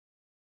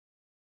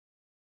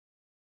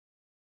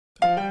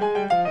Hi,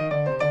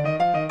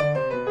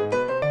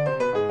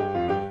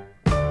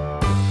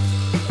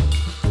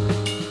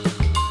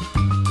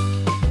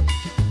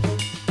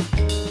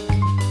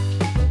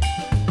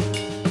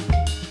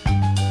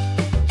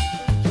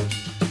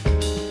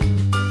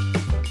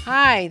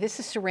 this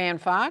is Saran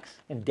Fox.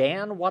 And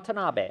Dan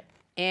Watanabe.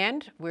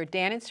 And we're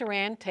Dan and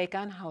Saran Take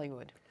on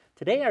Hollywood.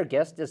 Today our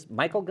guest is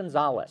Michael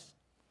Gonzalez.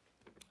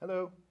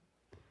 Hello.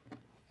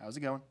 How's it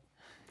going?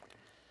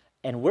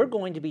 And we're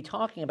going to be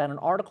talking about an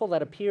article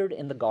that appeared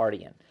in The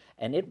Guardian.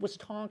 And it was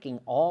talking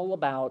all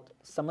about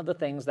some of the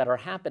things that are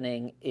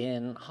happening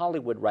in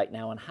Hollywood right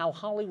now and how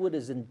Hollywood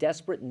is in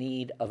desperate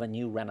need of a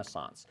new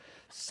renaissance.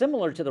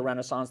 Similar to the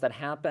renaissance that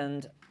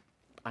happened,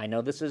 I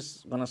know this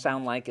is going to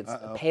sound like it's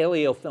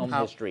paleo film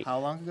history. How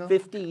long ago?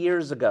 50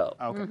 years ago,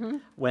 Okay.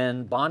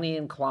 when Bonnie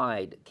and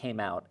Clyde came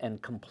out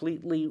and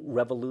completely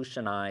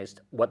revolutionized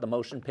what the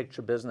motion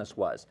picture business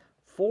was,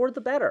 for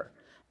the better.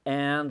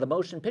 And the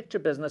motion picture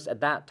business at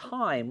that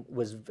time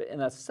was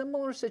in a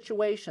similar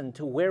situation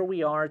to where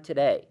we are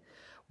today,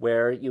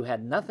 where you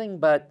had nothing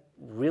but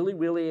really,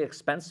 really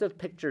expensive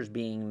pictures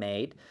being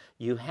made.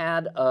 You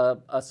had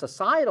a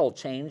societal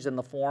change in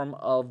the form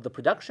of the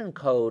production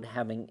code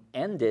having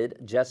ended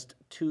just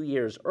 2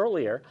 years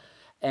earlier,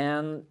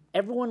 and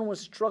everyone was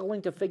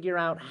struggling to figure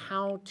out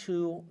how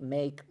to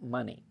make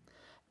money.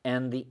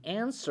 And the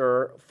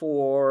answer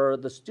for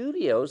the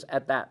studios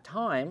at that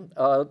time,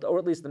 or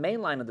at least the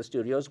main line of the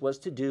studios, was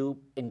to do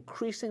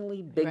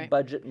increasingly big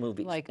budget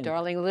movies. Like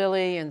Darling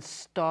Lily and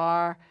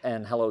Star.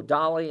 And Hello,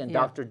 Dolly and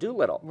Dr.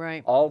 Dolittle.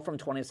 Right. All from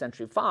 20th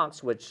Century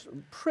Fox, which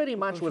pretty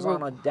much was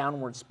on a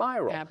downward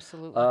spiral.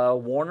 Absolutely.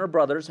 Warner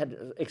Brothers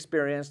had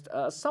experienced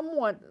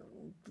somewhat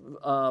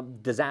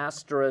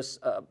disastrous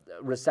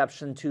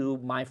reception to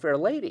My Fair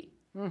Lady.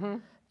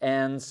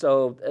 And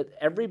so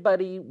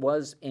everybody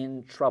was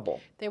in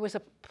trouble. There was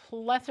a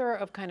plethora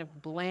of kind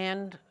of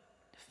bland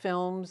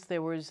films.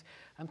 There was,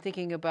 I'm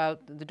thinking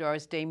about the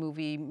Doris Day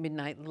movie,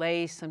 Midnight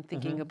Lace. I'm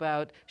thinking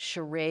about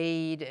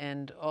Charade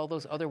and all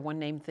those other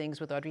one-name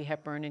things with Audrey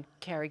Hepburn and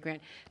Cary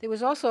Grant. There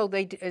was also,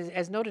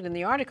 as noted in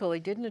the article,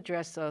 they didn't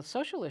address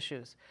social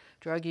issues,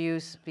 drug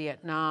use,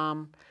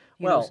 Vietnam.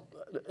 Well,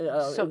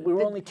 we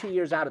were only 2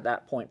 years out at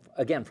that point,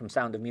 again, from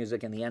Sound of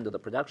Music and the end of the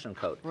production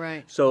code.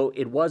 Right. So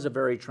it was a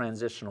very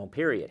transitional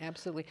period.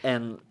 Absolutely.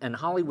 And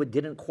Hollywood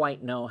didn't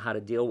quite know how to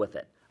deal with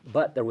it.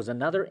 But there was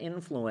another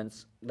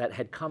influence that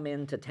had come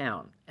into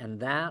town, and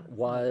that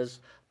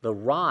was the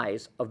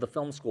rise of the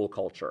film school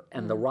culture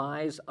and the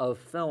rise of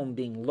film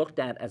being looked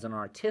at as an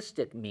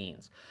artistic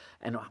means.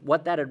 And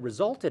what that had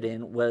resulted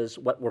in was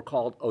what were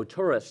called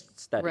auteurist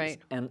studies. Right.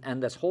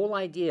 And this whole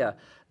idea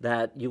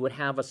that you would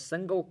have a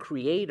single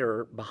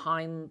creator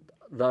behind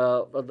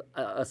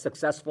a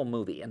successful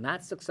movie, and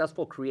that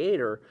successful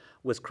creator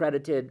was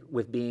credited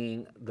with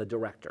being the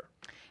director.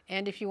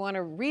 And if you want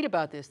to read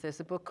about this, there's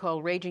a book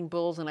called Raging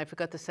Bulls, and I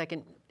forgot the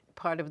second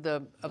part of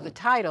the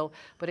title,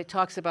 but it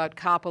talks about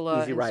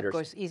Coppola,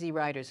 Easy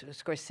Riders,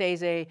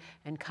 Scorsese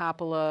and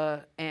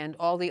Coppola and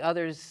all the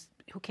others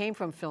who came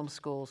from film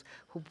schools,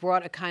 who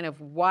brought a kind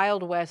of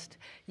Wild West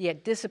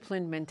yet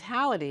disciplined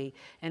mentality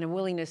and a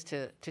willingness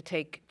to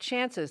take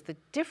chances. The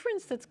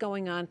difference that's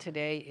going on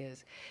today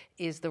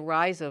is the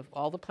rise of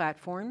all the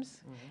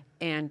platforms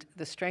and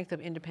the strength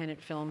of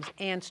independent films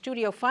and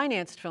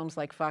studio-financed films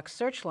like Fox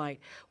Searchlight,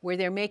 where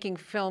they're making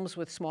films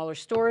with smaller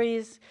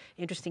stories,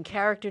 interesting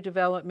character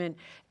development,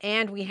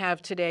 and we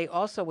have today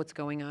also what's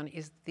going on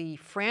is the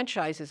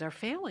franchises are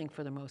failing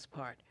for the most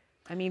part.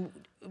 I mean,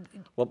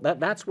 well,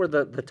 that's where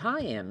the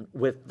tie-in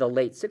with the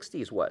late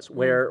 60s was,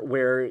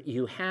 where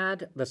you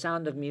had The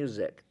Sound of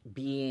Music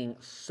being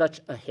such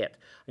a hit.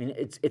 I mean,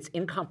 it's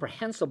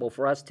incomprehensible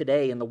for us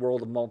today in the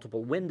world of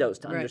multiple windows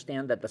to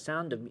understand that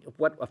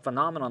what a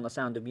phenomenon The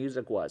Sound of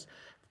Music was.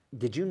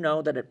 Did you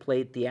know that it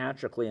played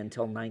theatrically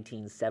until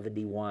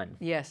 1971?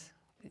 Yes.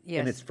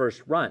 In its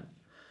first run.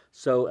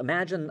 So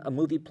imagine a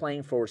movie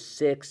playing for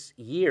 6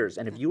 years,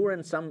 and if you were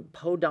in some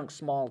podunk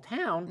small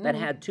town that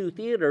had 2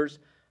 theaters,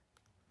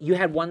 you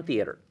had 1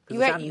 theater. You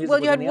had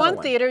one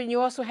theater, and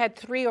you also had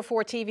 3 or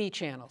 4 TV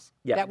channels.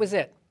 Yeah. That was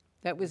it.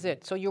 That was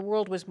it. So your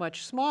world was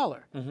much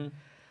smaller.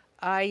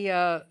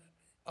 I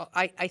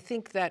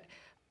think that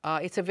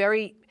it's a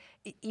very,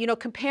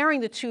 comparing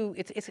the two.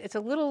 It's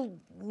a little,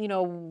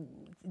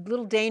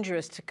 little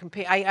dangerous to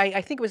compare.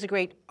 I think it was a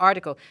great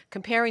article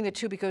comparing the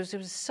two because it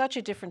was such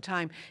a different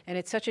time, and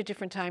it's such a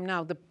different time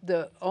now.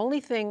 The only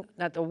thing,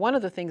 one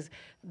of the things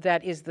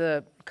that is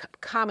the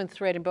common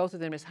thread in both of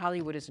them is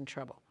Hollywood is in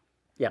trouble.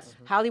 Yes.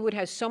 Hollywood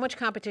has so much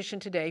competition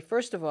today,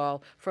 first of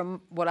all, from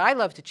what I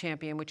love to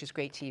champion, which is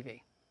great TV,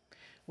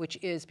 which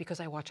is because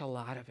I watch a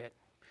lot of it.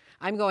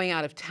 I'm going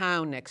out of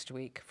town next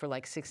week for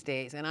like 6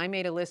 days, and I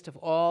made a list of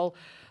all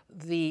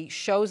the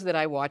shows that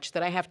I watch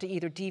that I have to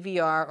either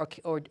DVR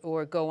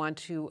or go on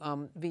to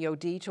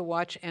VOD to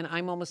watch, and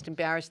I'm almost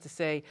embarrassed to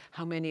say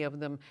how many of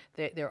them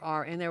there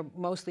are, and they're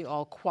mostly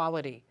all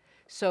quality.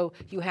 So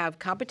you have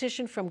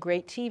competition from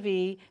great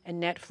TV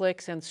and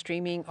Netflix and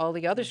streaming, all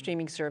the other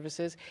streaming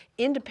services,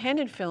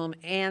 independent film,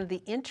 and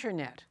the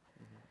internet.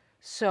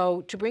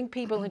 So to bring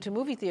people into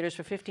movie theaters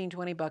for 15,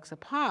 20 bucks a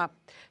pop,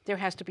 there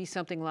has to be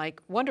something like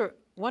Wonder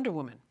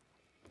Woman.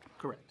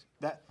 Correct.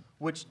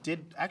 Which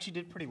actually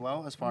did pretty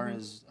well as far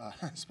as,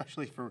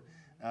 especially for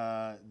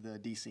the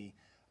DC.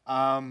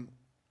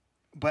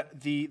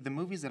 But the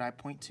movies that I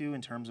point to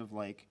in terms of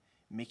like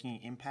making an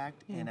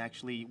impact and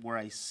actually where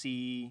I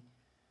see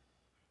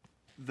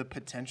the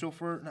potential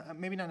for,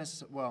 maybe not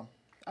necessarily, well,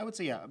 I would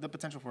say, yeah, the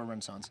potential for a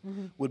renaissance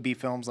would be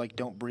films like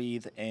Don't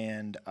Breathe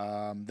and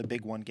the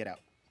big one, Get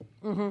Out.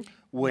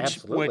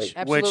 Which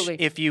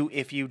if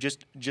you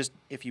just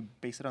if you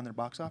base it on their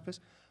box office,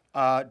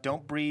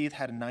 Don't Breathe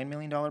had a $9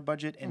 million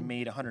budget and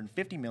made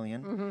 $150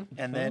 million,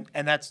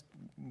 and that's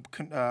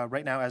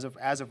right now as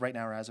of right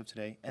now or as of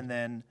today, and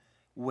then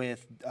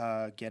with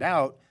Get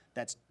Out,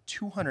 that's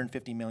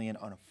 $250 million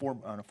on a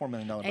 $4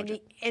 million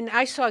budget. And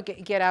I saw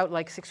Get Out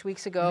like 6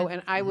 weeks ago,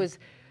 and I was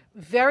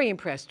very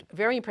impressed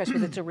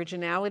with its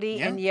originality,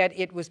 and yet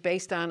it was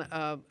based on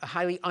a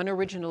highly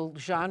unoriginal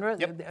genre.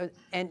 Yep.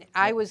 And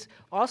I was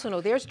also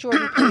there's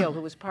Jordan Peele,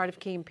 who was part of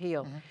Key and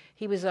Peele.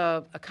 He was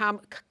a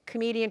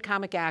comedian,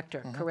 comic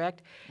actor,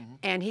 correct?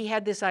 And he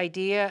had this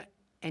idea,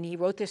 and he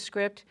wrote this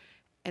script,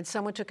 and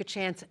someone took a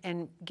chance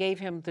and gave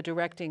him the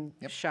directing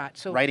shot.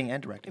 So writing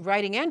and directing.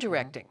 Writing and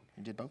directing.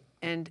 He did both.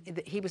 And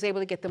he was able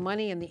to get the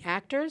money and the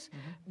actors,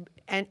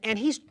 and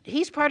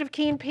he's part of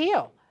Key and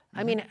Peele.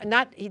 I mean,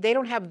 they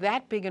don't have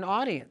that big an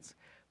audience,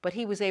 but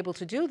he was able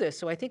to do this.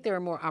 So I think there are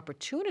more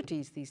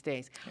opportunities these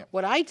days. Yep.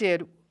 What I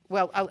did,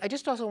 well, I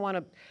just also want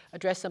to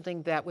address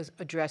something that was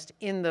addressed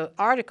in the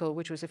article,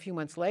 which was a few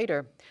months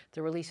later,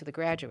 the release of The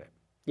Graduate.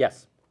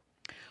 Yes.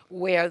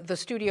 Where the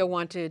studio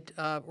wanted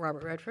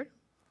Robert Redford.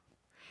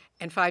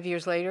 And 4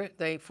 years later,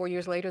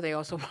 they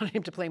also wanted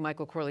him to play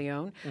Michael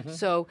Corleone.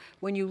 So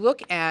when you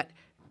look at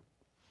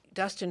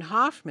Dustin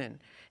Hoffman,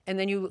 and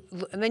then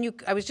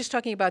I was just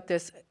talking about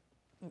this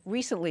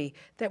recently,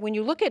 that when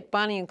you look at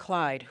Bonnie and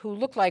Clyde, who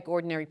look like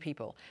ordinary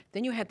people,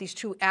 then you had these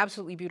two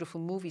absolutely beautiful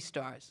movie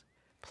stars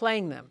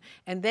playing them.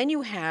 And then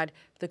you had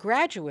The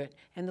Graduate,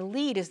 and the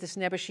lead is this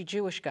Nebuchadnezzar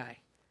Jewish guy.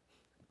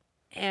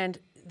 And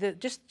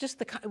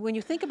when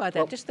you think about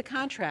that, just the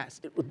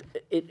contrast.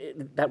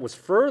 That was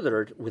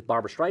furthered with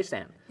Barbra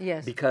Streisand.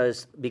 Yes.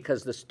 Because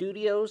the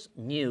studios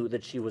knew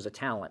that she was a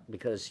talent,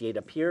 because she had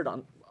appeared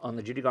on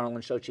the Judy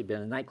Garland show. She'd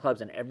been in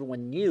nightclubs, and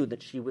everyone knew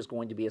that she was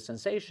going to be a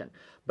sensation.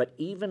 But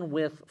even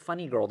with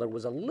Funny Girl, there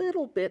was a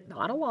little bit,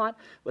 not a lot,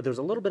 but there was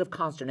a little bit of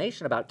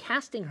consternation about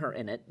casting her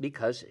in it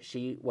because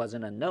she was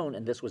an unknown,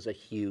 and this was a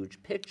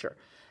huge picture.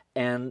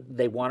 And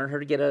they wanted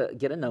her to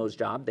get a nose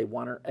job. They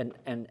wanted her,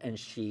 and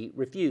she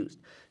refused.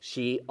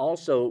 She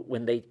also,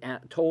 when they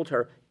told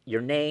her,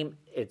 your name,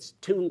 it's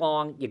too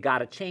long, you got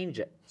to change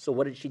it. So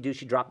what did she do?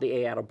 She dropped the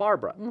A out of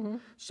Barbara.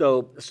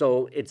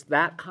 So it's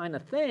that kind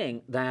of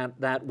thing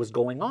that was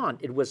going on.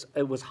 It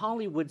was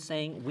Hollywood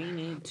saying, we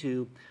need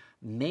to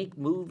make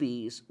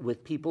movies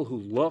with people who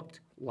looked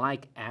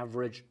like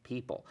average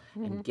people.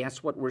 And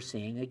guess what we're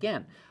seeing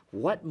again?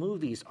 What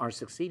movies are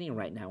succeeding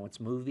right now? It's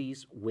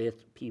movies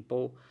with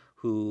people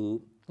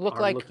who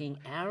are looking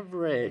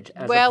average.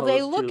 Well,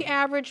 they look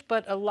average,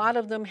 but a lot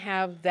of them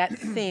have that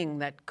thing,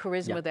 that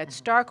charisma, that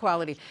star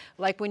quality.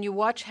 Like when you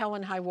watch Hell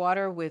and High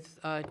Water with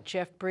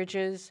Jeff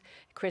Bridges,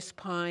 Chris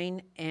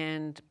Pine,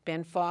 and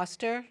Ben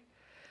Foster,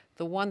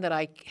 the one that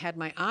I had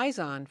my eyes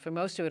on for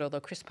most of it,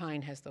 although Chris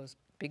Pine has those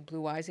big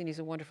blue eyes and he's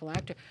a wonderful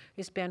actor,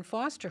 is Ben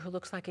Foster, who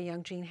looks like a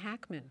young Gene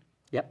Hackman.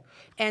 Yep.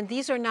 And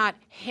these are not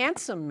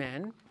handsome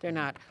men. They're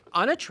not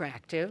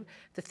unattractive.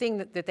 The thing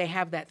that they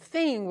have that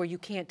thing where you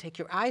can't take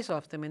your eyes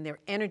off them, and their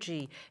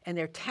energy and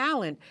their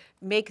talent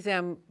make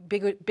them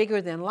bigger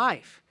than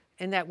life.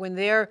 And that when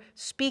they're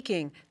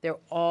speaking, they're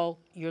all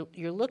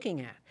you're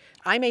looking at.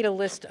 I made a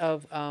list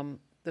of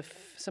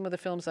some of the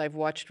films I've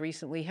watched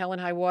recently. Hell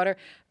and High Water.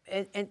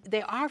 And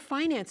they are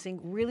financing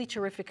really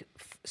terrific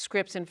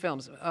scripts and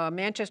films.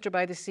 Manchester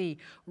by the Sea,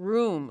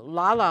 Room,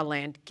 La La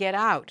Land, Get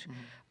Out.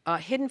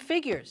 Hidden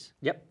Figures.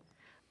 Yep.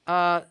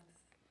 The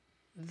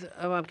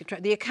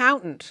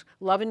Accountant,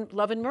 Love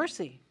and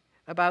Mercy,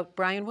 about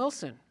Brian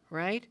Wilson,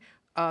 right?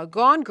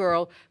 Gone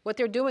Girl. What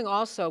they're doing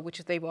also,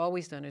 which they've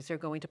always done, is they're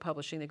going to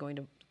publishing, they're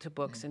going to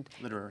books and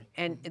literary,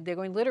 and they're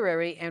going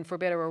literary. And for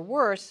better or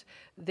worse,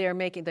 they're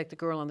making like The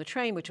Girl on the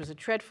Train, which was a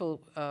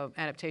dreadful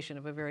adaptation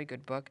of a very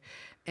good book,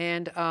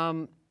 and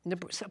a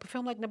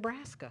film like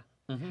Nebraska.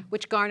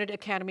 Which garnered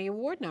Academy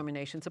Award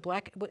nominations.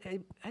 I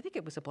think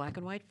it was a black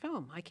and white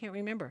film. I can't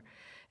remember.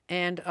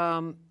 And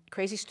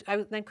Crazy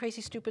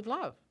Stupid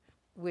Love,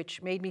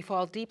 which made me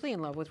fall deeply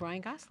in love with Ryan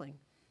Gosling.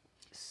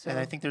 So. And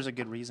I think there's a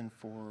good reason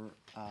for,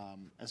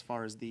 as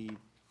far as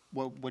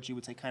what you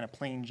would say kind of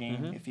plain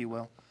Jane, if you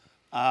will.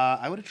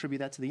 I would attribute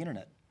that to the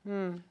internet.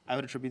 I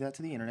would attribute that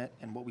to the internet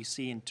and what we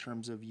see in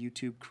terms of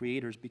YouTube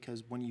creators,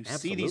 because when you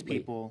see these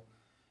people,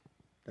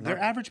 they're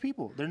average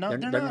people. They're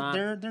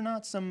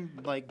not some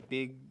like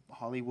big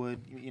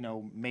Hollywood,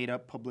 made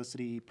up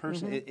publicity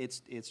person.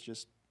 It's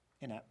just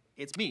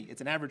it's me.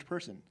 It's an average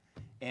person,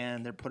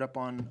 and they're put up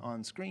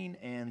on screen,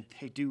 and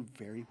they do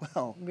very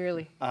well.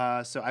 Really.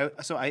 So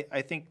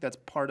I think that's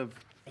part of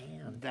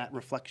that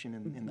reflection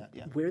in that.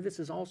 Yeah. Where this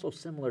is also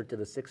similar to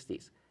the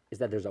 60s is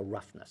that there's a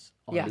roughness.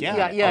 Where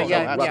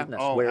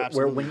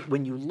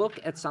when you look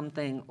at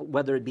something,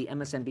 whether it be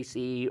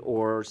MSNBC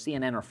or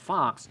CNN or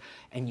Fox,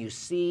 and you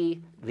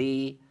see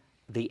the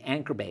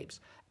anchor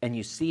babes, and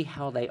you see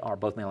how they are,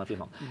 both male and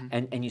female,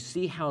 and you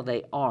see how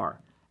they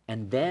are,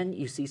 and then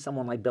you see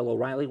someone like Bill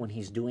O'Reilly when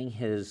he's doing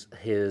his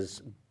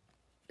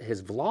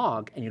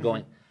vlog, and you're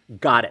going,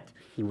 got it.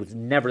 He was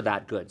never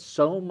that good.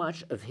 So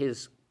much of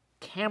his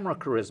camera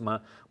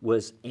charisma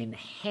was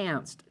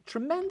enhanced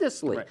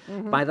tremendously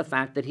by the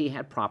fact that he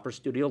had proper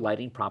studio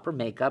lighting, proper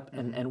makeup,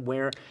 and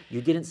where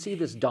you didn't see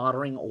this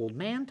doddering old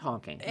man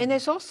talking. And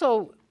there's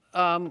also,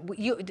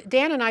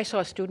 Dan and I saw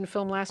a student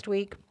film last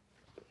week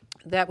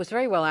that was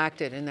very well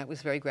acted, and that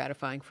was very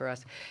gratifying for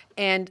us.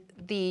 And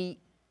the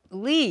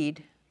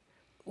lead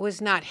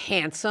was not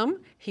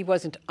handsome. He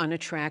wasn't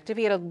unattractive.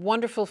 He had a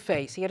wonderful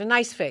face. He had a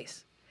nice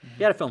face.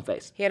 He had a film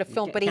face. He had a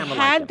film, but he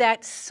had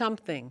that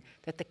something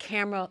that the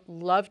camera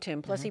loved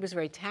him. Plus, he was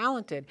very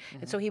talented,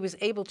 and so he was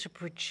able to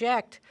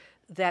project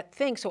that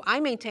thing. So I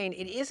maintain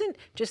it isn't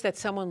just that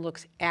someone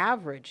looks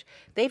average.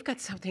 They've got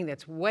something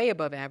that's way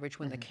above average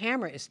when the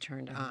camera is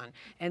turned on.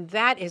 And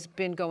that has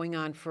been going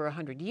on for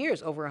 100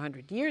 years, over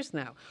 100 years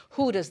now.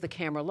 Who does the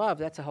camera love?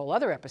 That's a whole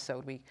other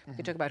episode. We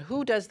could talk about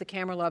who does the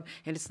camera love,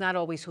 and it's not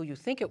always who you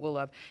think it will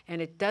love. And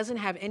it doesn't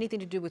have anything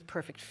to do with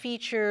perfect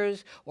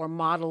features or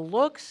model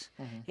looks.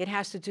 It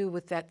has to do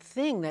with that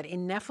thing, that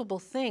ineffable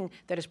thing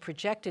that is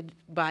projected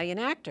by an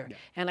actor.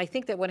 And I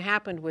think that what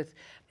happened with,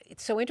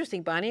 it's so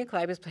interesting, Bonnie and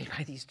Clyde was played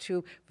by these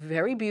two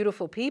very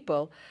beautiful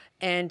people,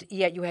 and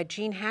yet you had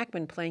Gene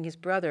Hackman playing his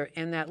brother,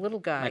 and that little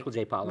guy, Michael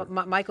J. Pollard.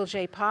 Michael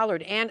J.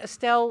 Pollard, and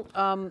Estelle.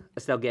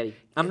 Estelle Getty.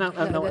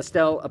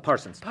 Estelle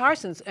Parsons.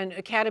 Parsons, and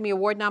Academy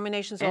Award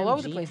nominations all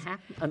over the place.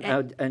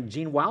 And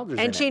Gene Wilder's in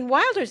it. And Gene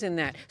Wilder's in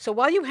that. So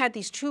while you had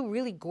these two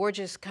really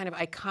gorgeous, kind of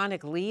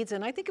iconic leads,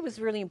 and I think it was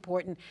really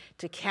important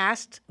to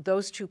cast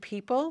those two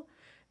people.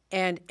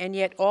 And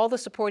yet all the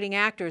supporting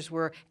actors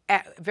were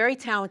very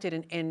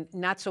talented and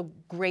not so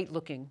great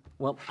looking.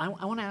 Well, I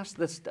want to ask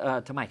this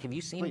to Mike. Have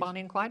you seen Bonnie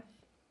and Clyde?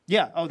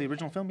 Yeah. Oh, the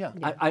original film? Yeah.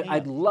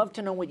 I'd love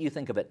to know what you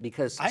think of it,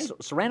 because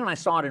Saran and I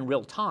saw it in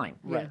real time.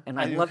 Right. And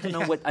I'd love to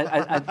know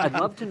I'd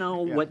love to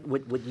know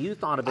what you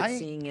thought of it,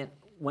 seeing it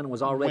when it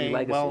was already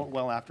Legacy.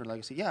 Well after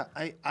Legacy. Yeah,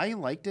 I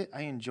liked it.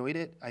 I enjoyed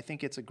it. I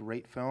think it's a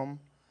great film.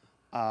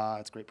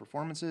 It's great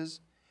performances.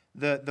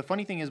 The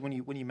funny thing is when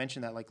you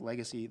mention that, like,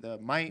 Legacy,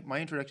 my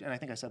introduction, and I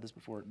think I said this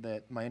before,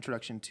 that my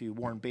introduction to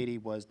Warren Beatty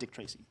was Dick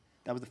Tracy.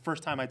 That was the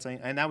first time I'd seen,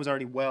 and that was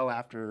already well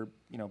after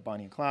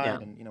Bonnie and Clyde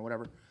and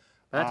whatever.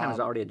 By that time, he was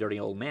already a dirty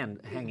old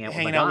man hanging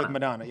out with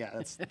Madonna.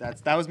 Yeah,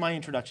 that was my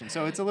introduction.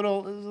 So it was a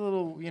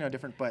little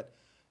different, but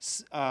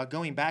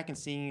going back and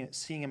seeing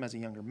him as a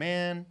younger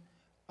man,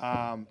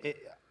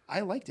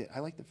 I liked it. I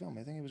liked the film.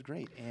 I think it was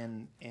great,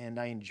 and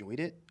I enjoyed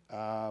it.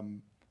 I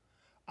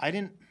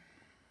didn't.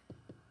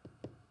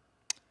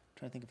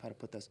 Trying to think of how to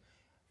put this.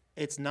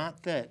 It's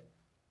not that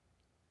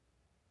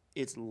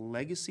it's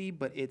Legacy,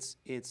 but it's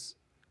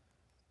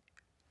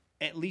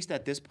at least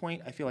at this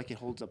point, I feel like it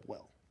holds up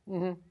well.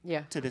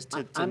 Yeah.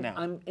 To now.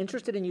 I'm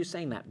interested in you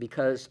saying that,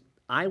 because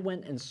I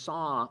went and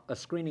saw a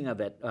screening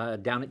of it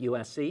down at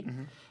USC,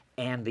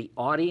 and the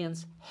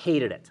audience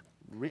hated it.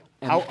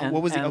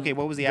 What was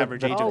the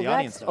average age of the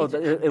audience?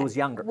 It was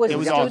younger. It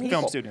was all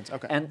film students.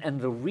 Okay. And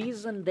the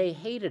reason they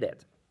hated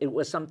it, it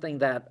was something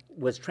that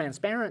was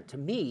transparent to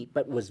me,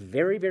 but was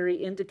very,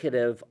 very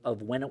indicative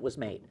of when it was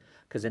made.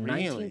 Because in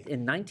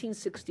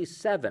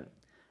 1967,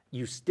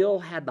 you still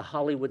had the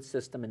Hollywood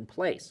system in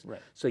place.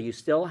 Right. So you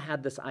still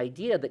had this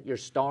idea that your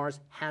stars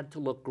had to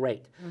look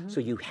great. So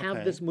you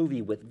have this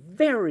movie with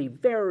very,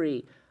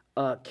 very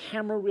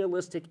camera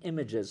realistic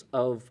images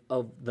of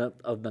the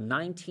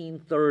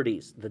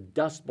 1930s, the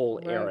Dust Bowl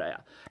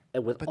era,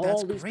 with but all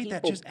that's these great.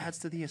 people. That just adds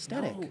to the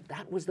aesthetic. No,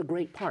 that was the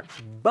great part.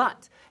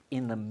 But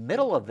in the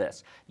middle of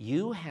this,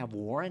 you have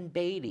Warren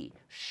Beatty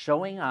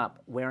showing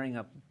up wearing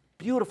a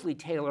beautifully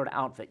tailored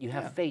outfit. You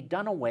have Faye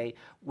Dunaway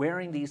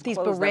wearing these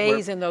clothes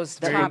berets and those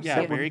tops.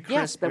 Very crisp.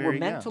 Yes, that were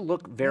meant to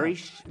look very,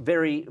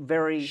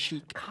 very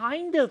chic,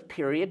 kind of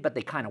period, but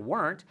they kind of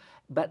weren't.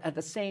 But at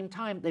the same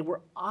time, they were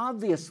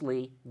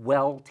obviously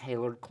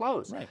well-tailored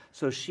clothes. Right.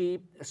 So she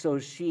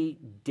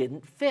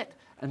didn't fit.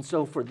 And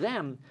so for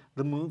them,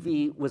 the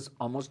movie was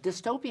almost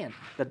dystopian.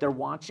 That they're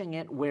watching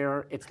it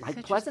where it's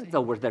like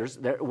Pleasantville, where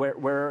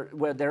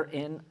they're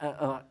in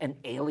an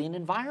alien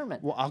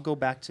environment. Well, I'll go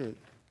back to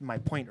my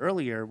point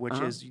earlier, which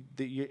is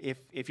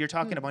if you're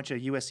talking a bunch of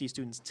USC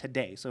students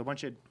today, so a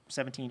bunch of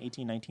 17,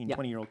 18, 19,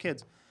 20-year-old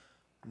kids,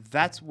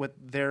 that's what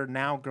they're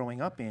now growing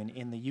up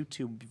in the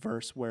YouTube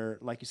verse, where,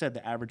 like you said,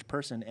 the average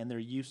person, and they're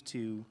used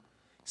to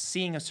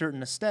seeing a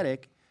certain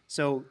aesthetic.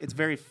 So it's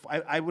very,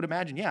 I would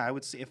imagine, I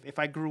would say if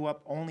I grew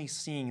up only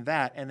seeing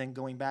that and then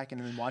going back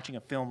and then watching a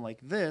film like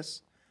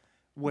this,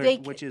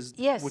 which is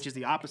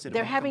the opposite.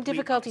 They're having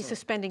difficulty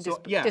suspending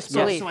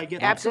disbelief. So I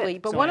get absolutely.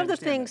 that. But so one of the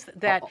things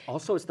that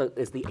also is the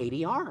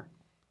ADR.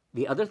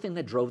 The other thing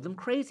that drove them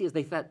crazy is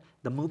they thought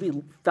the movie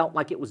felt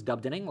like it was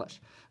dubbed in English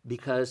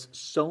because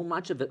so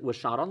much of it was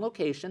shot on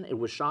location. It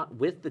was shot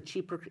with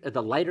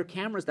the lighter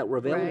cameras that were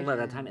available at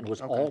that time, and it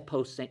was all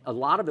post-sync. A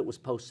lot of it was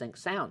post-sync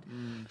sound.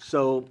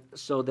 So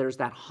there's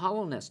that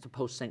hollowness to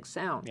post-sync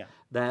sound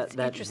that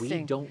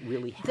we don't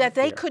really have. That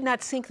they could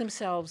not sync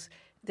themselves.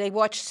 They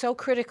watched so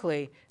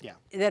critically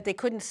that they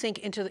couldn't sync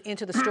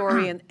into the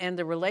story and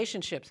the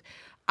relationships.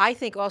 I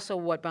think also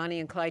what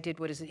Bonnie and Clyde did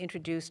was it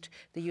introduced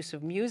the use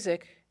of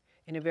music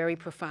in a very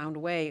profound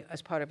way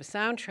as part of a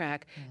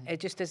soundtrack,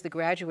 just as The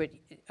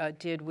Graduate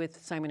did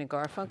with Simon and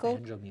Garfunkel.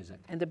 Banjo music.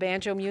 And the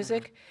banjo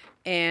music.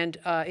 And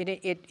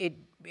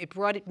it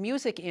brought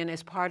music in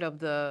as part of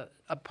the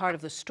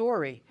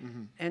story.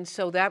 And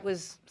so that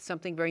was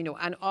something very new.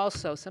 And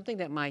also something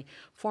that my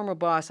former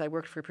boss, I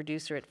worked for a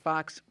producer at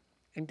Fox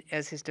and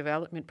as his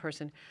development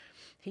person,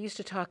 he used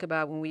to talk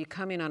about when we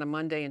come in on a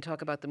Monday and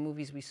talk about the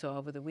movies we saw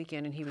over the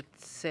weekend, and he would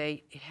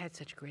say it had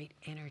such great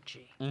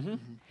energy.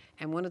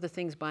 And one of the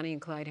things Bonnie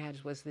and Clyde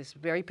had was this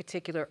very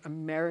particular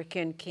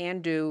American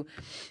can-do,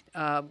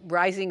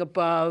 rising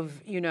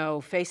above,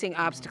 facing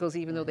obstacles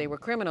even though they were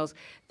criminals,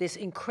 this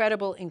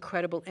incredible,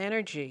 incredible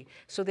energy.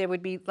 So there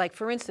would be, like,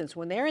 for instance,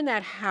 when they're in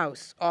that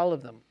house, all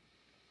of them,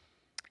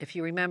 if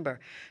you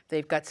remember,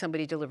 they've got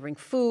somebody delivering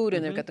food,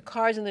 and they've got the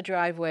cars in the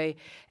driveway,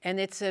 and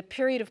it's a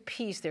period of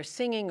peace. They're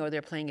singing, or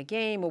they're playing a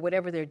game, or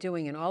whatever they're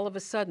doing, and all of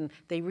a sudden,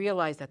 they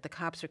realize that the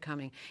cops are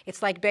coming.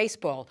 It's like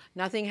baseball.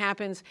 Nothing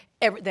happens,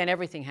 then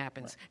everything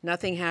happens. Right.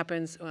 Nothing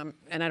happens,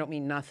 and I don't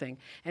mean nothing.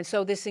 And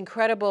so this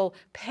incredible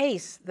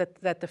pace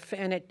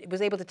and it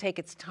was able to take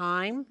its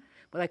time,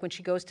 like when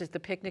she goes to the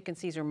picnic and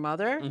sees her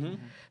mother.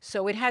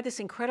 So it had this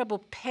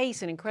incredible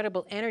pace and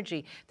incredible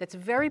energy that's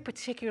very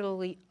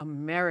particularly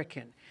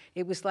American.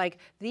 It was like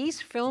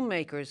these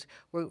filmmakers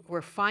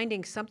were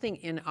finding something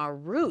in our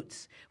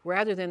roots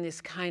rather than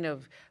this kind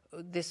of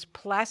this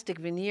plastic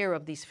veneer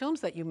of these films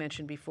that you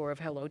mentioned before, of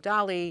Hello,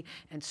 Dolly,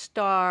 and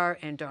Star,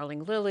 and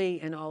Darling Lily,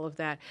 and all of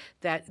that,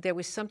 that there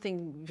was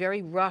something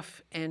very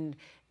rough and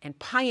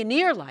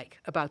pioneer-like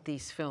about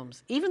these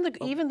films, even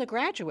The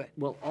Graduate.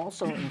 Well,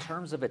 also in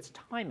terms of its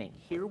timing,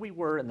 here we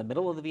were in the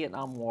middle of the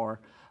Vietnam War.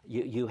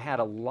 You had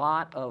a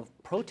lot of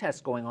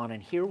protests going on,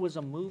 and here was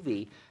a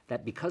movie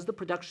that, because the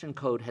production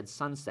code had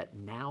sunset,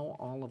 now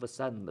all of a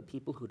sudden the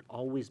people who'd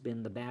always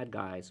been the bad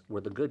guys were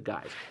the good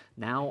guys.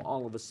 Now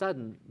all of a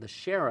sudden the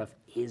sheriff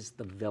is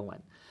the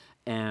villain,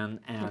 and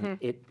in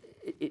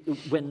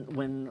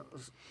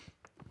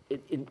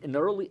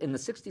the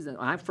 60s, and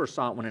I first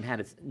saw it when it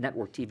had its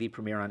network TV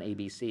premiere on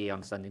ABC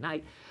on Sunday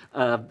night,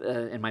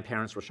 and my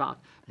parents were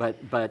shocked.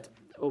 But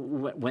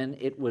when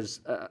it was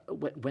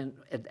when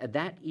at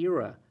that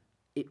era,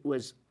 it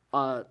was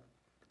a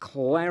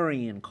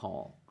clarion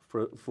call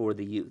for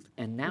the youth,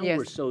 and now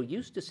we're so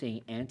used to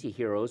seeing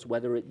anti-heroes,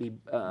 whether it be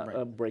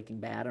Breaking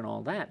Bad and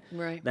all that,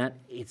 that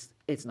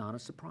it's not a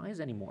surprise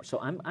anymore. So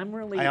I'm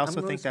really. I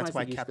also think that's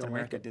why Captain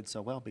America did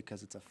so well,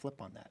 because it's a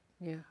flip on that.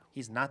 Yeah,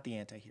 he's not the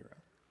anti-hero.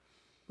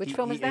 Which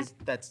film is that?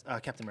 That's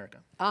Captain America.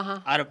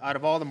 Out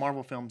of all the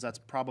Marvel films, that's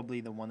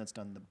probably the one that's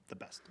done the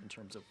best in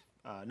terms of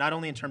not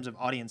only in terms of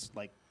audience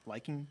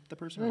liking the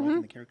person or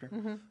liking the character,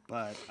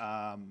 but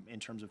in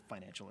terms of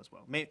financial as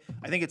well.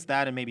 I think it's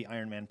that, and maybe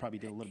Iron Man probably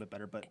did a little bit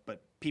better,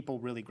 but people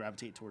really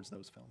gravitate towards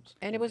those films.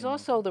 And it was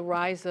also the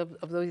rise of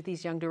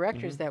these young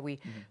directors that we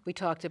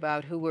talked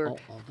about, who were.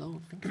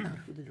 Although think about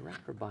who the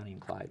director of Bonnie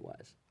and Clyde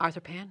was.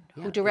 Arthur Penn,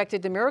 who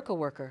directed The Miracle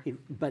Worker.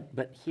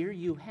 But here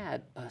you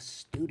had a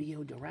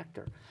studio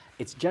director.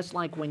 It's just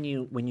like when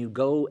you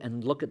go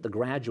and look at The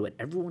Graduate.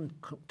 Everyone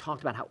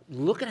talked about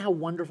look at how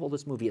wonderful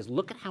this movie is.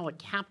 Look at how it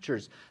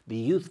captures the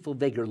youthful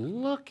vigor.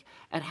 Look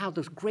at how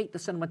great the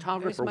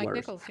cinematographer was. Mike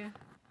Nichols,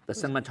 The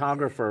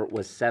cinematographer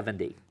was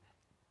 70.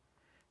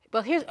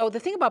 Well, the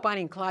thing about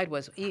Bonnie and Clyde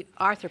was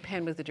Arthur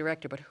Penn was the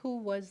director, but who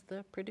was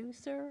the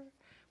producer?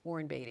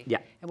 Warren Beatty. Yeah.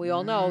 And we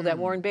all know that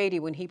Warren Beatty,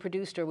 when he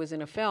produced or was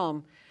in a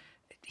film,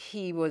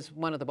 he was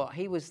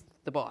he was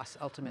the boss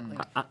ultimately.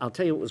 I'll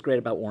tell you what was great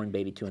about Warren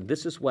Beatty too, and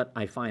this is what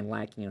I find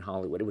lacking in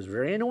Hollywood. It was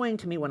very annoying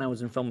to me when I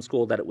was in film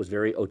school that it was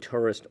very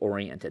auteurist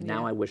oriented.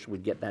 Now I wish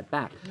we'd get that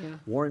back.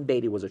 Warren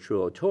Beatty was a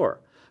true auteur,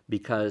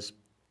 because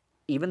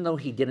even though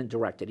he didn't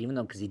direct it,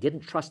 because he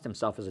didn't trust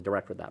himself as a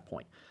director at that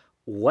point,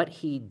 what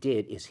he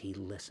did is he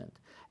listened.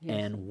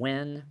 And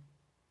when,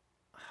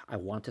 I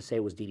want to say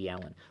it was Dee Dee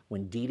Allen,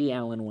 when Dee Dee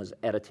Allen was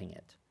editing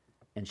it,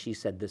 and she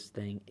said, this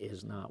thing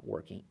is not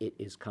working, it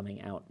is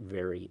coming out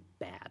very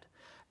bad.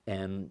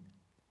 And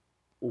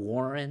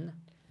Warren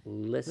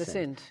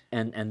listened.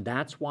 And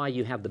that's why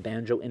you have the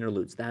banjo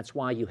interludes. That's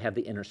why you have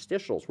the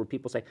interstitials, where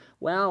people say,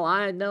 well,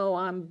 I know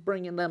I'm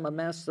bringing them a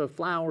mess of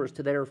flowers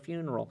to their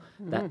funeral.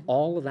 That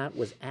all of that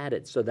was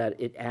added, so that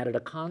it added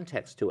a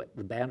context to it.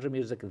 The banjo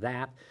music,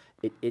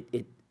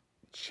 it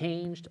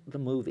changed the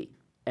movie.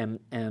 And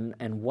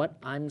what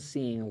I'm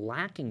seeing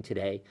lacking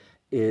today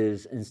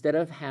is, instead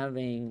of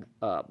having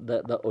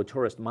the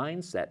auteurist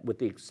mindset, with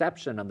the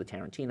exception of the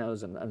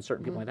Tarantinos and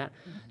certain people like that,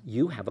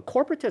 you have a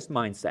corporatist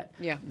mindset,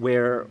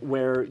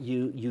 where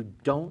you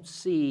don't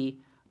see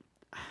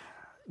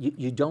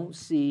you don't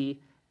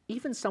see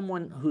even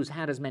someone who's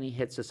had as many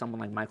hits as someone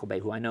like Michael Bay,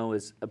 who I know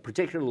is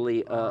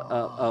particularly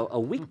a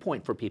weak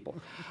point for people.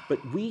 But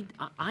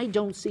I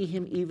don't see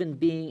him even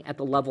being at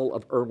the level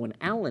of Irwin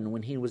Allen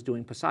when he was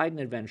doing Poseidon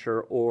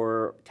Adventure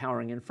or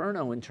Towering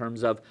Inferno in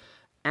terms of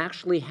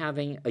actually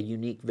having a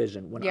unique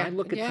vision. When I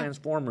look at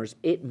Transformers,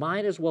 it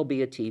might as well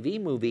be a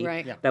TV movie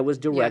that was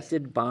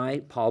directed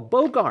by Paul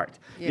Bogart.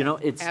 Yeah. You know,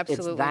 it's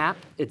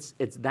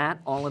that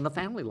All in the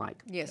Family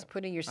like. Yes,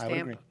 putting your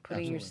stamp,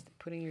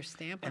 putting your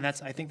stamp. And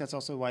I think that's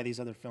also why these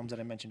other films that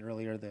I mentioned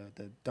earlier,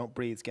 the Don't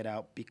Breathe, Get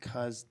Out,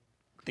 because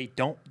they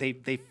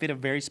fit a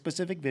very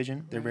specific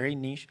vision. They're very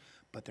niche,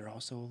 but they're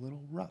also a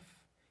little rough.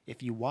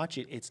 If you watch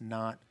it, it's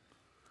not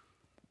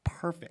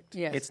perfect.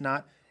 Yes. It's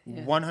not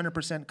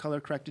 100%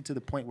 color corrected to the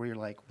point where you're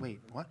like,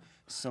 wait, what?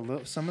 So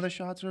some of the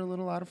shots are a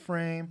little out of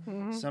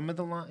frame. Some of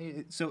the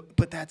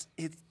but that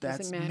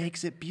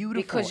makes it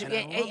beautiful. Because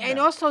and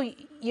also,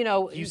 you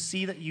know, you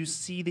see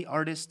the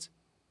artist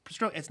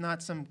stroke. It's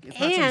not some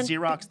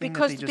Xerox thing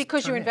that they just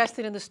because you're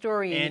invested in the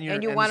story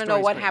and you want to know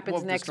what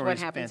happens next. What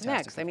happens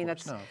next? I mean,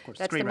 that's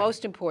the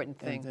most important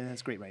thing. And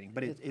that's great writing.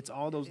 But it's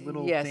all those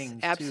little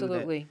things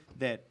absolutely. Too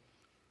that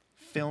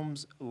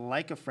films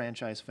like a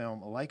franchise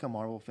film, like a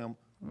Marvel film,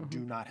 do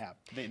not have.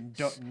 They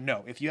don't.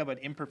 No, if you have an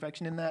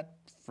imperfection in that,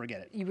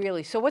 forget it.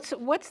 Really. So what's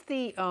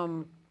the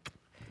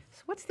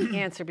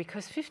answer?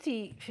 Because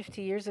 50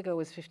 years ago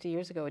was 50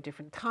 years ago, a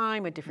different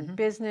time, a different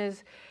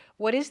business.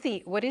 What is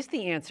the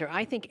answer?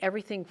 I think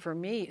everything for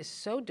me is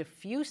so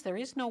diffuse. There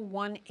is no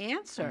one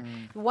answer.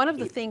 One of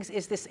the things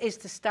is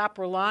to stop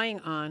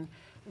relying on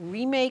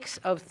remakes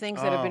of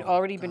things that have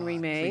already been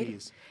remade.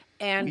 Please.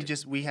 And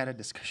we had a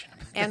discussion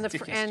about and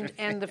that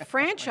and the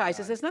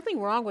franchises. There's nothing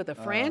wrong with a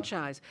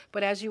franchise,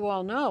 but as you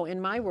all know, in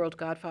my world,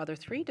 Godfather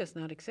 3 does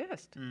not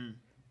exist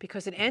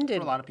because it ended.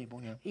 For a lot of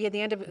people, yeah. The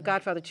end of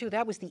Godfather 2.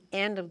 That was the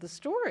end of the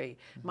story.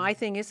 My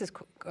thing is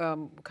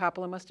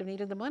Coppola must have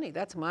needed the money.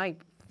 That's my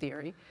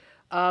theory.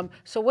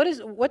 So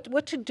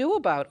what to do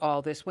about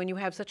all this when you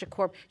have such a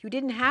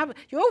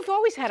you've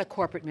always had a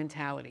corporate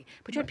mentality,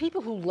 but you had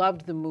people who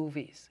loved the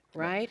movies,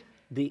 right?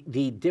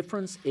 The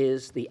difference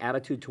is the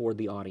attitude toward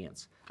the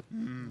audience.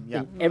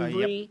 In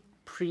every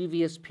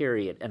previous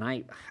period, and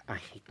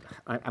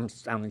I'm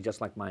sounding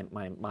just like my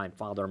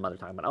father and mother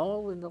talking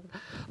about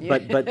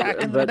back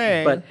in the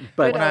day,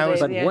 but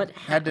what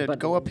had to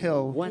go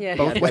uphill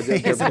both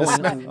ways.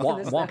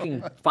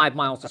 Walking 5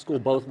 miles to school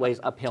both ways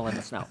uphill in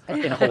the snow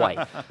in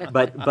Hawaii.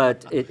 But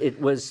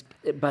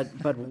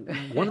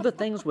one of the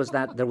things was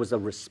that there was a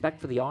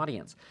respect for the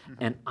audience,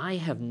 and I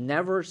have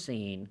never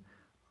seen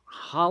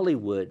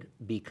Hollywood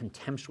be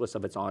contemptuous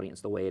of its audience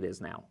the way it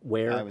is now,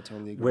 where I would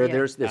totally agree. where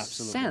there's this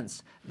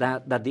sense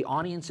that the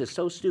audience is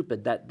so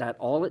stupid that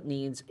all it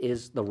needs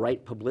is the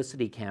right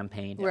publicity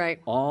campaign.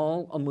 Right.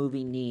 All a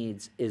movie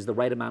needs is the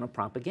right amount of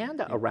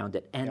propaganda around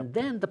it, and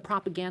then the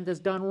propaganda is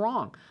done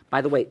wrong.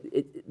 By the way,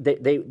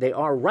 they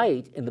are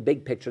right in the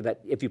big picture that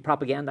if you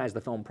propagandize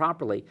the film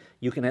properly,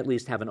 you can at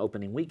least have an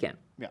opening weekend.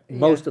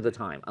 Most of the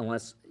time,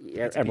 unless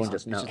everyone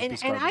just knows. And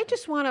I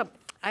just want to.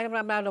 I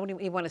don't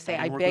even want to say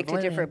I beg to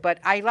differ,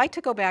 but I like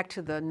to go back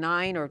to the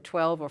 9 or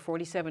 12 or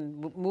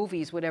 47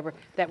 movies, whatever,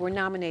 that were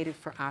nominated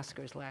for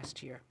Oscars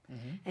last year.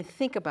 And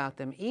think about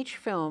them. Each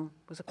film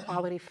was a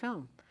quality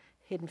film.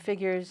 Hidden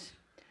Figures,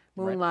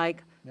 Moonlight,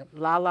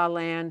 La La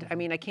Land. I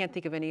mean, I can't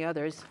think of any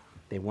others.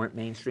 They weren't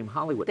mainstream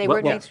Hollywood. They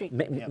weren't mainstream.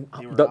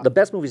 The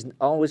best movies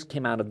always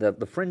came out of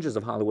the fringes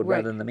of Hollywood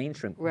rather than the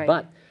mainstream.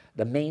 But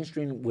the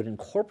mainstream would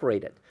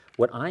incorporate it.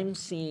 What I'm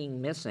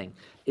seeing missing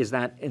is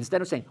that instead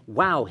of saying,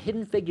 wow,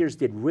 Hidden Figures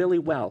did really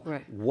well,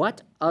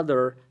 what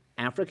other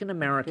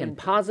African-American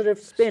positive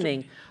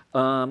spinning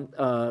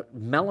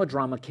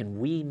melodrama can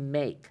we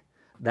make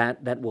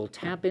that will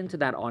tap into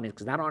that audience,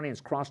 because that audience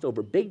crossed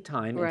over big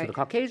time into the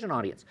Caucasian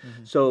audience.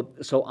 So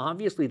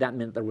obviously that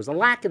meant there was a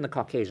lack in the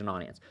Caucasian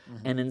audience.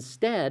 And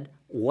instead,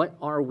 what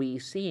are we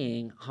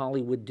seeing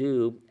Hollywood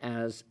do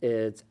as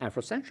its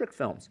Afrocentric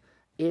films?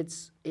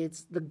 It's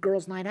the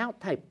girls' night out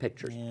type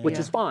pictures, which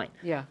is fine,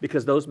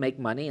 because those make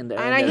money and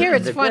I hear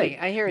it's funny. Great.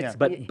 I hear it's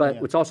but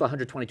it's also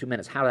 122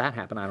 minutes. How did that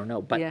happen? I don't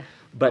know. But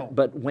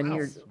but when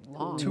you're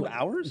long. 2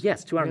 hours?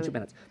 Yes, 2 hours and 2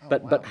 minutes.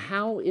 But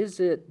how is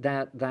it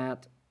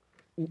that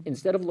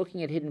instead of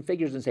looking at Hidden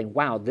Figures and saying,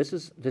 wow, this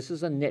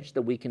is a niche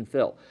that we can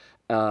fill,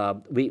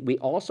 we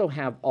also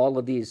have all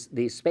of these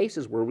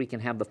spaces where we can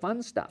have the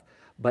fun stuff.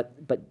 But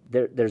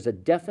there's a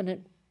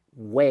definite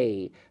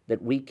way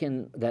that we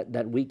can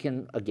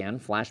again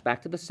flash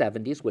back to the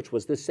 70s, which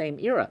was the same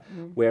era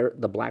where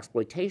the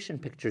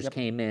blaxploitation pictures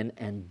came in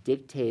and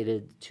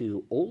dictated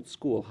to old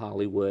school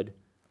Hollywood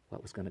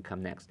what was going to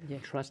come next.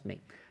 Trust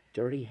me,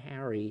 Dirty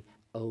Harry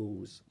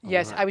owes a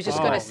lot. I was just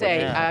going to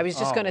say. I was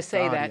just going to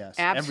say that. Yes.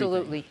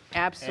 Absolutely,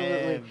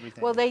 absolutely.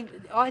 Everything. Well,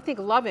 I think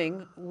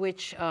Loving,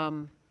 which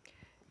was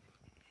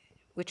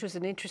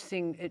an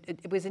interesting.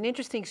 It was an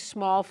interesting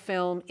small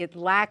film. It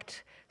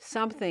lacked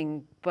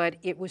something, but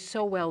it was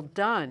so well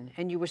done,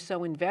 and you were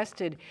so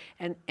invested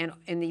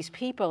in these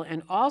people,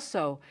 and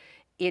also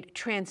it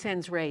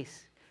transcends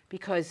race,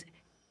 because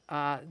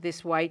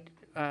this white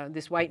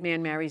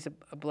man marries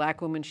a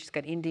black woman. She's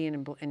got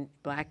Indian and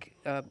black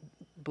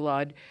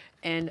blood,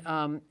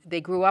 and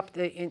they grew up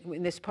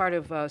in this part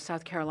of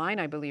South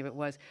Carolina, I believe it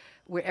was,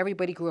 where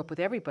everybody grew up with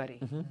everybody.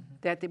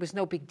 That there was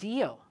no big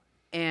deal.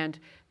 And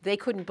they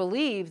couldn't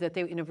believe that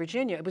they,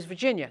 it was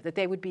Virginia, that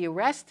they would be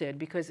arrested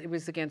because it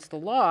was against the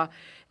law.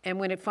 And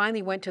when it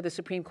finally went to the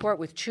Supreme Court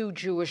with 2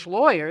 Jewish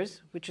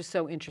lawyers, which is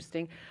so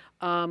interesting,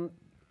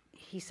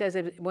 he says,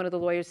 one of the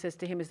lawyers says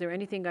to him, is there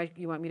anything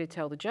you want me to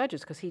tell the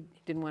judges? Because he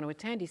didn't want to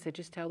attend. He said,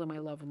 just tell them I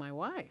love my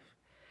wife.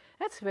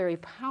 That's very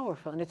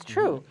powerful, and it's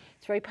true.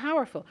 It's very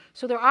powerful.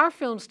 So there are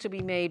films to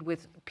be made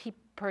with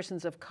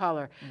persons of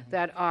color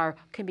that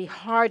can be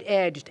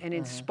hard-edged and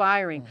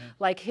inspiring,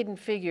 like Hidden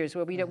Figures,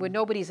 where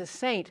nobody's a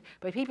saint,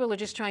 but people are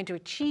just trying to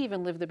achieve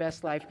and live the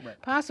best life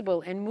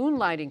possible, and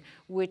Moonlighting,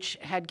 which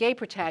had gay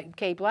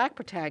black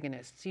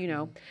protagonists, you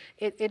know.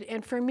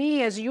 And for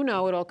me, as you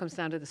know, it all comes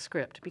down to the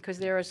script, because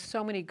there are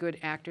so many good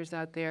actors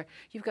out there.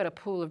 You've got a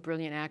pool of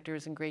brilliant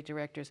actors and great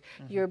directors.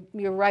 Your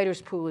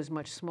writer's pool is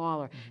much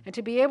smaller. And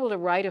to be able to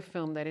write a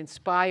film that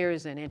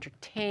inspires and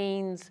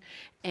entertains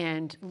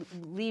and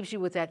leaves you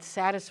with that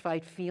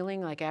satisfied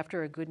feeling like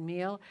after a good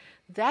meal,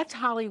 that's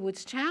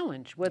Hollywood's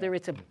challenge, whether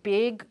it's a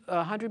big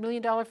 $100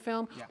 million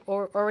film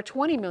or a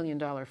 $20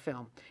 million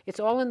film. It's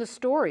all in the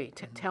story.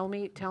 Tell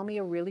me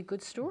a really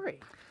good story.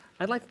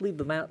 I'd like to leave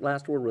the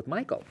last word with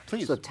Michael.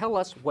 Please. So tell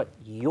us what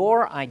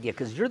your idea,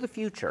 because you're the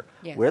future.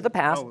 Yes. We're the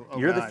past,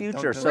 you're the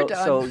future.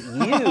 So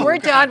you... We're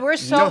done, we're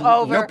so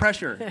over. No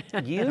pressure.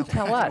 You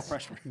tell us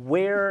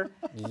where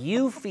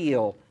you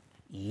feel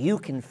you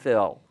can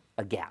fill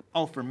a gap.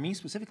 Oh, for me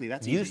specifically,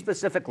 that's easy. You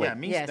specifically. Yeah,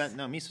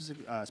 me,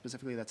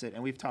 specifically, that's it.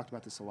 And we've talked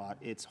about this a lot.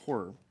 It's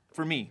horror.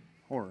 For me,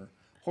 horror.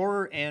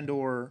 Horror and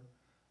or,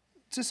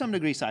 to some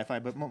degree, sci-fi,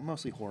 but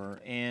mostly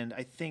horror. And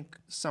I think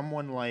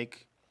someone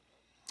like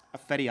a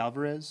Fede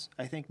Alvarez,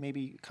 I think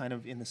maybe kind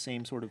of in the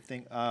same sort of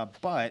thing,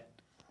 but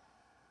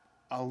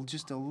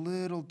just a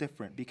little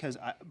different, because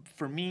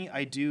for me,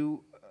 I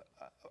do,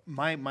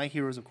 my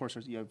heroes, of course,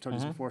 are, I've told you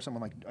this before,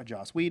 someone like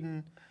Joss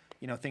Whedon,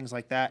 you know, things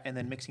like that, and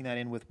then mixing that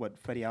in with what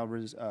Fede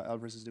Alvarez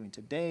is doing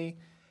today,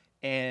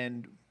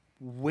 and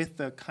with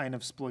the kind of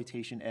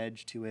exploitation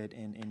edge to it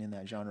in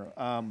that genre.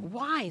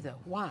 Why though?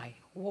 Why?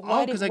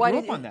 Because I grew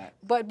up on that.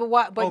 But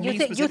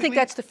you think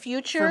that's the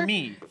future?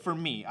 For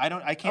me,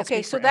 I can't. Okay,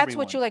 speak so for that's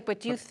everyone. what you like.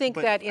 But do you think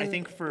that I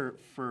think for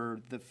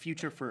the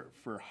future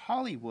for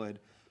Hollywood,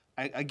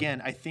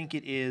 I think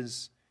it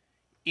is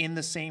in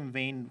the same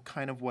vein,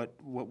 kind of what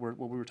we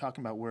were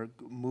talking about, where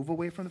move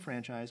away from the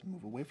franchise,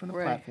 move away from the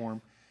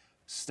platform.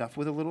 Stuff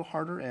with a little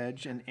harder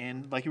edge,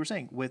 and like you were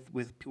saying, with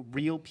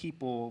real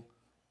people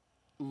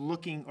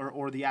looking,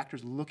 or the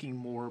actors looking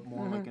more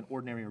like an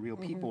ordinary or real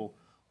people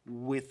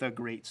with a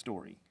great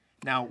story.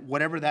 Now,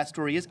 whatever that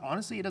story is,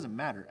 honestly, it doesn't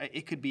matter.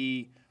 It could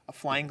be a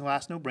flying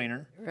glass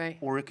no-brainer,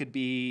 or it could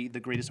be the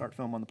greatest art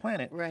film on the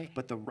planet.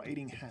 But the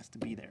writing has to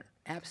be there.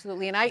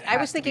 Absolutely, and I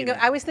was thinking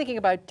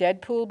about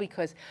Deadpool,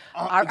 because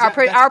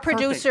our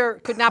producer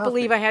could not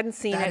believe I hadn't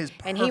seen it,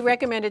 and he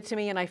recommended it to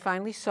me, and I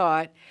finally saw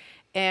it.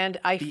 And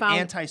I found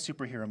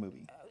anti-superhero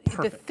movie.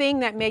 The thing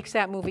that makes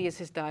that movie is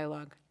his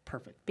dialogue.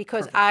 Perfect.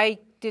 Because I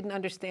didn't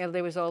understand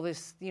there was all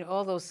this,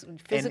 all those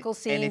physical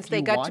scenes.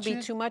 They got to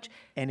be too much.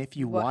 And if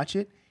you watch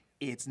it,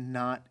 it's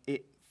not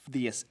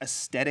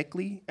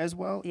aesthetically as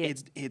well. Yeah.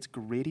 It's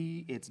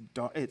gritty. It's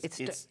dark.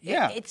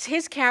 It's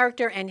his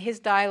character and his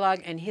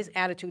dialogue and his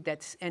attitude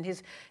and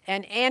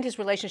his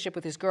relationship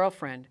with his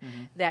girlfriend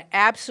that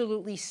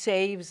absolutely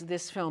saves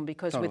this film,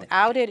 because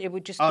without it, it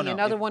would just be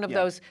another one of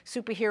those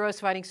superheroes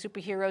fighting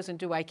superheroes, and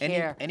do I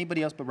care?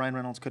 Anybody else but Ryan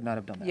Reynolds could not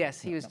have done that.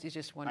 Yes, he was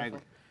just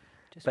wonderful.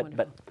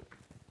 But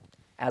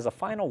as a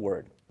final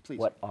word,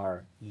 what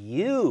are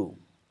you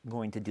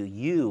going to do?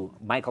 You,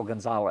 Michael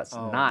Gonzalez,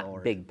 not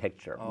Lord. Big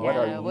picture. What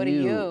are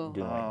you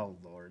doing? Oh,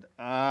 Lord.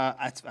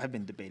 I've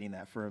been debating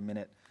that for a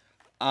minute.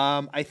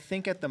 I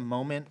think at the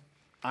moment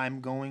I'm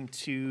going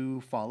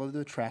to follow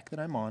the track that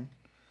I'm on,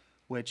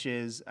 which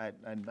is, I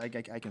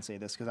can say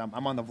this because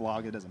I'm on the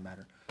vlog, it doesn't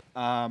matter.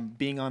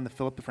 Being on the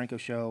Philip DeFranco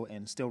show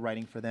and still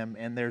writing for them.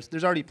 And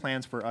there's already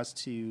plans for us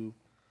to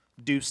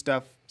do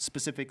stuff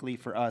specifically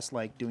for us,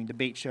 like doing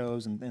debate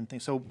shows and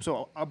things.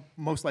 So I'll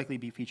most likely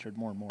be featured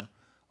more and more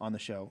on the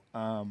show.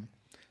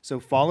 So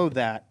follow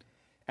that,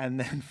 and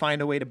then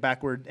find a way to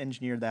backward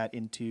engineer that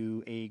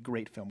into a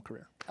great film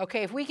career.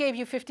 Okay, if we gave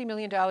you $50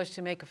 million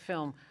to make a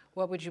film,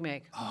 what would you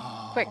make?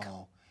 Quick.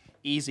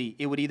 Easy.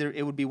 It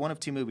would be one of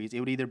two movies. It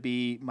would either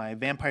be my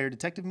vampire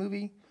detective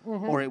movie,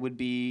 or it would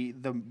be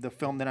the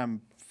film that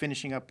I'm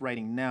finishing up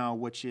writing now,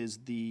 which is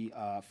the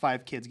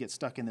 5 kids get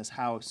stuck in this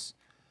house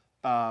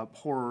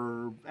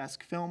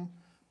horror-esque film,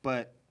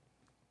 but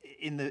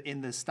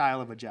in the style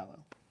of a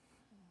giallo.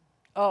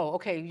 Oh,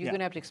 okay. You're going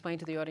to have to explain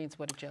to the audience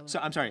what a giallo is. So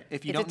I'm sorry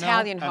if you don't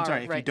Italian know. horror, I'm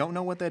sorry if you don't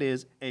know what that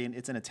is.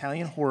 It's an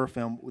Italian horror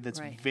film that's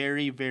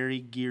very, very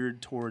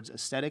geared towards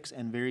aesthetics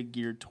and very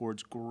geared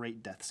towards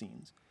great death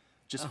scenes.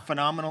 Just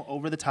phenomenal,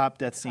 over-the-top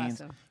death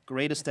scenes,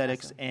 great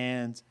aesthetics,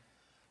 and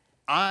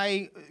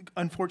I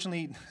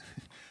unfortunately.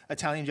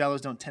 Italian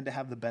giallos don't tend to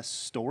have the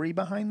best story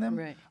behind them.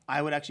 Right.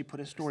 I would actually put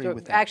a story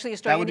with that. Actually, a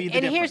story. That would be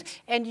the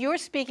difference. And you're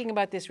speaking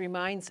about this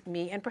reminds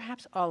me, and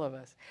perhaps all of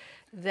us,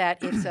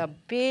 that it's a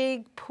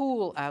big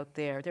pool out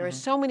there. There are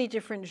so many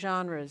different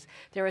genres.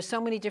 There are so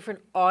many different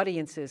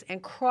audiences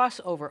and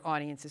crossover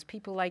audiences.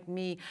 People like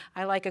me,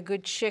 I like a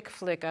good chick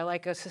flick. I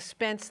like a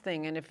suspense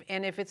thing.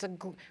 And if it's a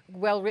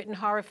well-written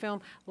horror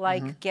film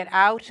like Get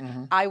Out,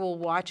 I will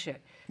watch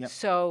it. Yep.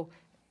 So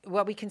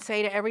what we can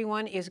say to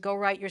everyone is go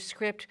write your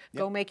script,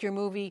 go make your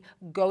movie,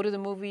 go to the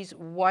movies,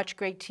 watch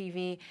great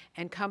TV,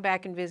 and come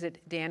back and visit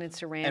Dan and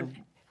Saran.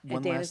 And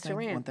one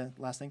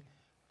last thing.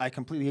 I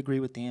completely agree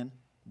with Dan.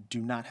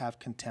 Do not have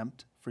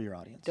contempt for your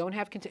audience. Don't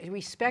have contempt.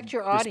 Respect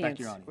your audience. Respect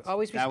your audience.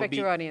 Always respect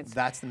your audience.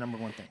 That's the number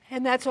one thing.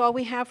 And that's all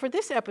we have for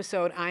this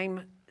episode.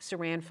 I'm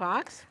Saran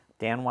Fox.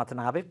 Dan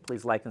Watanabe,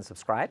 please like and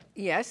subscribe.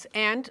 Yes,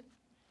 and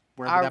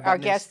Wherever our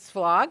guest's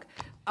vlog.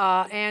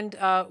 And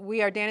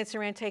we are Dan and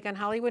Saran Take on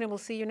Hollywood, and we'll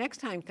see you next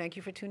time. Thank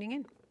you for tuning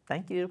in.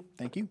 Thank you.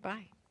 Thank you.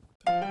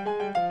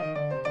 Bye.